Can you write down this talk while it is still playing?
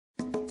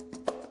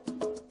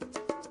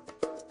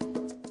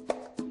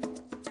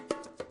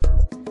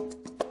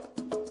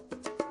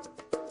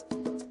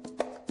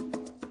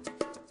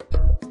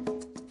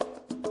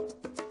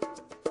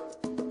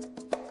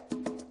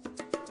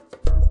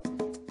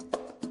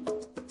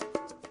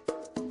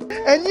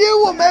And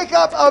you will make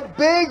up a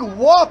big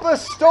whopper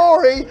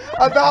story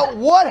about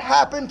what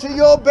happened to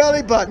your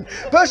belly button.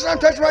 Person I'm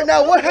touching right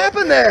now, what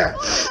happened there?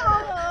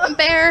 A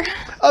bear.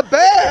 A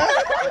bear?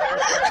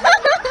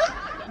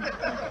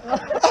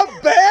 A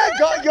bear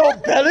got your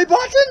belly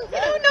button?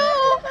 Oh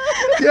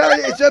no. Yeah,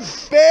 it's a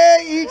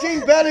bear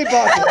eating belly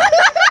button.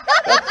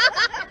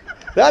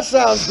 That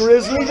sounds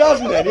grisly,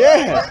 doesn't it?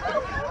 Yeah.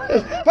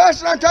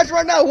 Person I'm touching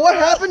right now, what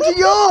happened to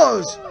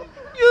yours?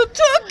 You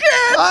took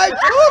it. I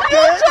took it.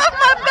 You took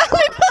my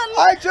belly button.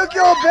 I took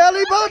your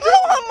belly button? I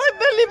want my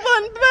belly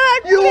button back.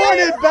 You please. want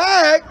it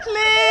back?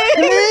 Please.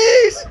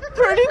 Please?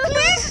 Pretty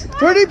please.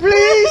 Pretty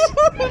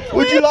please?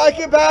 Would you like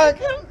it back?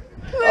 Please.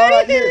 All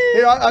right,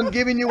 here, I'm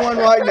giving you one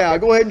right now.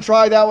 Go ahead and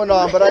try that one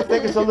on, but I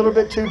think it's a little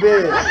bit too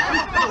big. In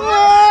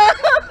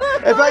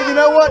fact, you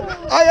know what?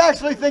 I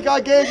actually think I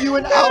gave you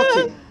an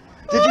outie.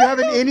 Did you have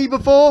an innie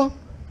before?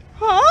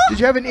 Huh? Did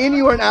you have an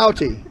innie or an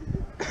outie?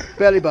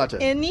 Belly button.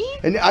 Innie?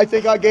 And I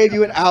think I gave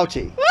you an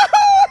outie.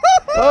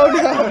 Oh,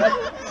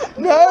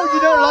 no. No,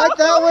 you don't like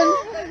that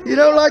one? You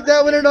don't like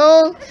that one at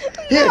all?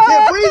 Here,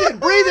 breathe in,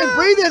 breathe in,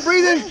 breathe in,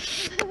 breathe in.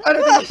 I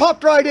don't think it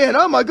popped right in.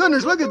 Oh, my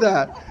goodness, look at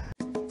that.